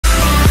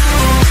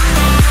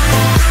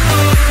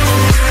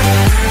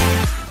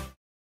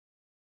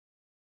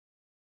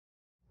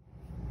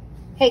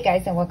Hey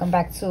guys, and welcome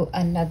back to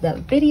another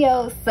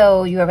video.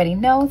 So you already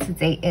know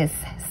today is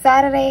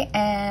Saturday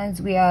and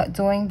we are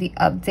doing the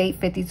update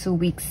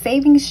 52-week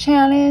savings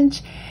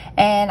challenge,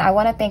 and I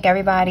want to thank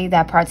everybody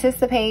that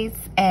participates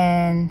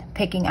and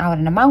picking out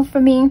an amount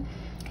for me.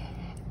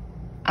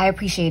 I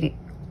appreciate it,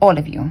 all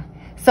of you.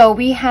 So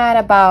we had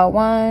about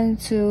 1,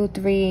 2,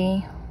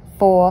 3,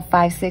 4,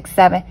 5, 6,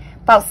 7,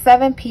 about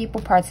 7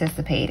 people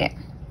participated.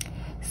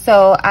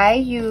 So I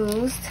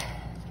used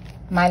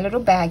my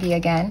little baggie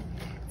again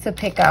to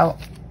pick out,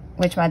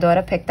 which my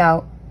daughter picked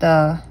out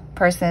the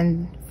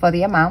person for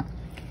the amount.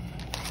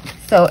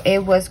 So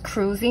it was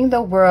Cruising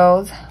the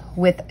World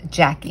with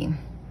Jackie.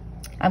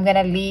 I'm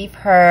gonna leave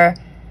her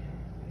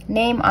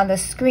name on the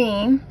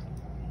screen,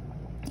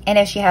 and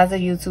if she has a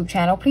YouTube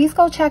channel, please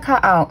go check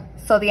her out.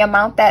 So the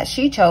amount that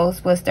she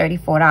chose was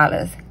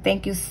 $34.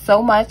 Thank you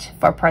so much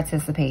for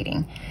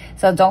participating.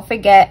 So don't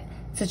forget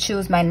to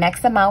choose my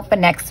next amount for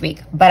next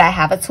week, but I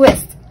have a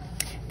twist.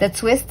 The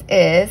twist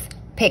is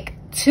pick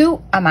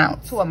two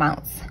amounts.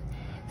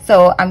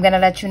 So I'm gonna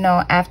let you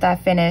know after I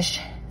finish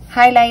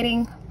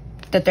highlighting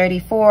the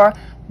 34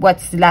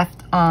 what's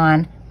left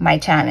on my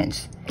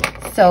challenge.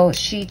 So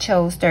she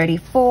chose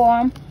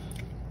 34,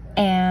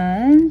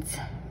 and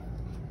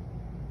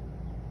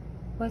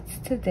what's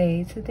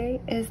today? Today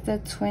is the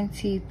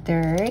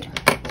 23rd,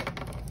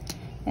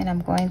 and I'm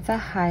going to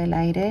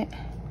highlight it.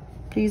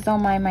 Please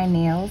don't mind my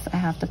nails, I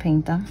have to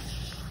paint them.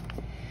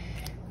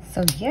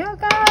 So yeah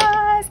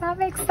guys,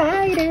 I'm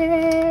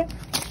excited.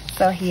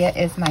 So here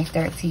is my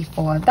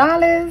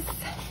 $34,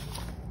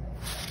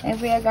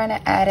 and we are gonna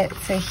add it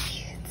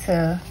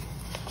to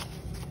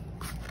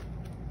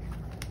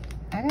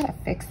I gotta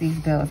fix these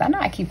bills. I know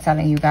I keep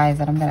telling you guys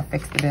that I'm gonna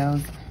fix the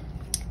bills.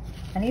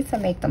 I need to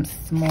make them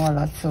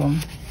smaller too.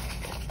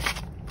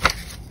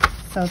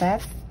 So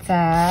that's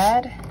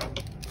that.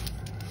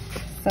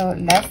 So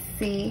let's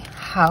see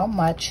how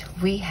much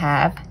we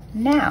have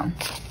now.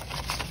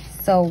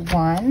 So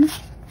 1,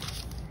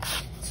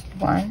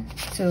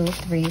 2,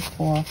 3,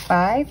 4,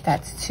 5.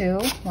 That's 2.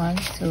 1,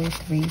 2,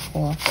 3,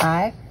 4,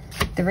 5.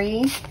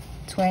 3,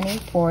 20,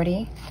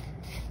 40,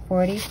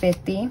 40,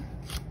 50.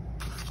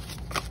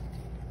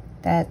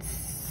 That's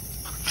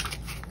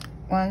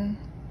 1,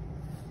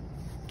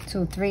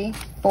 2, 3,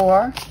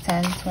 4,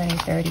 10, 20,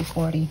 30,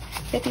 40,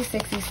 50,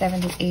 60,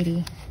 70,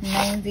 80,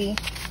 90,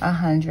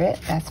 100.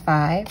 That's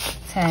 5,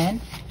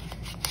 10,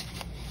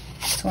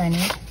 20,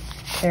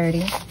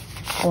 30,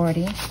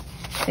 40,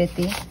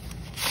 50,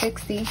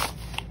 60,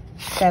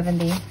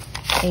 70,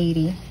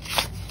 80,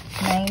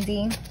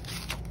 90,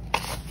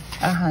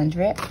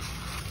 100,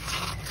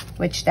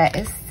 which that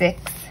is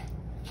 6.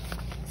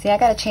 See, I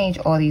gotta change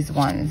all these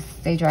ones.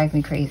 They drive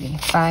me crazy.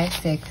 5,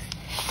 6,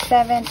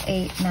 7,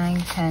 8,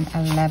 9, 10,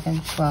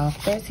 11, 12,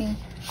 13,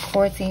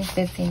 14,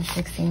 15,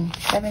 16,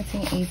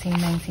 17,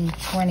 18, 19,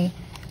 20,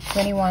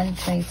 21,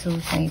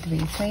 22, 23,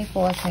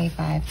 24,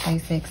 25,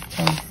 26,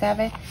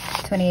 27,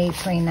 28,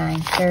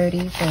 29,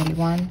 30,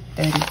 31,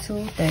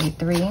 32,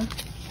 33,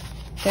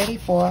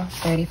 34,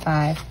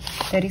 35,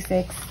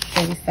 36,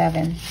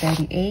 37,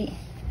 38,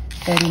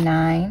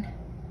 39,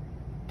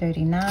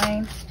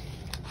 39,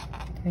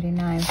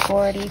 39,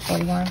 40,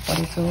 41,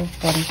 42,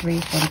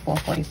 43, 44,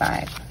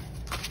 45.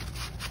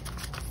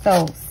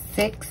 So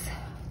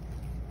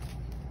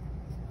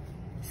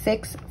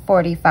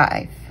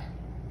 645,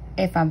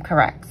 if I'm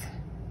correct.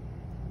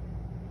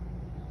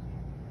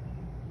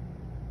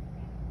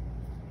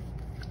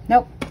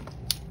 Nope,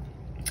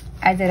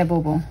 I did a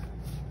boo-boo.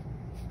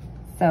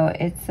 So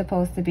it's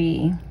supposed to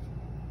be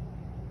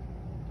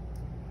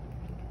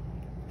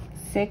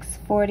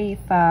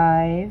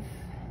 645,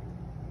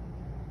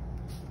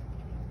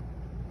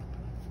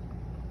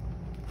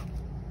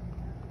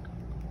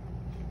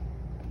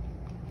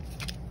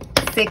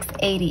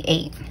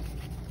 688.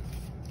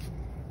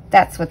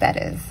 That's what that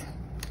is.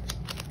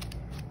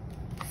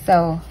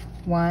 So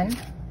 1,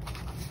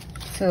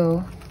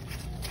 2,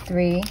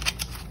 3,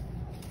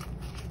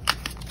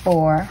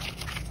 4,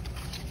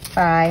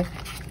 5,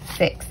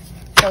 6.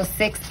 So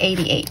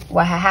 688.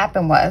 What had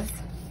happened was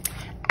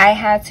I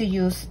had to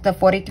use the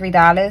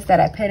 $43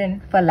 that I put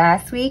in for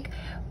last week,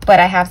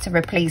 but I have to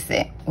replace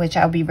it, which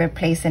I'll be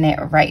replacing it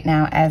right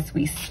now as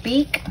we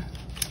speak.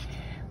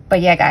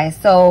 But yeah guys,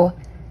 so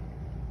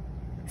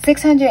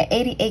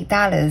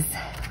 $688.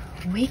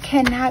 We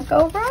cannot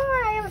go wrong.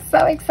 I am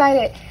so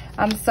excited.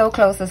 I'm so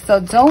close.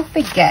 So don't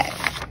forget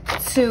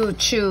to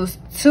choose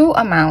 2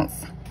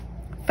 amounts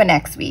for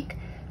next week.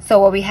 So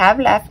what we have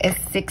left is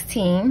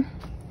 16,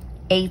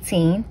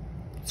 18,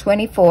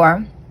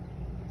 24,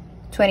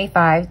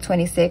 25,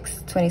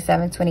 26,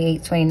 27,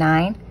 28,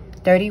 29,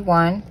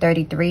 31,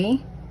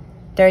 33,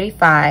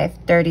 35,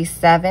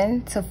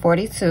 37 to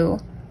 42,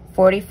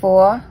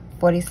 44,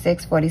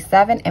 46,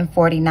 47, and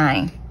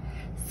 49.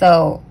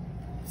 So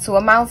 2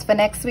 amounts for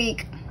next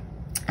week.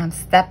 I'm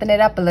stepping it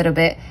up a little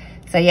bit.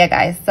 So yeah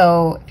guys,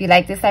 so if you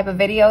like this type of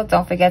video,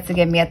 don't forget to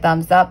give me a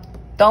thumbs up.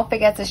 Don't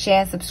forget to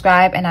share and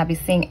subscribe, and I'll be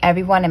seeing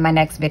everyone in my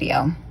next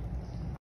video.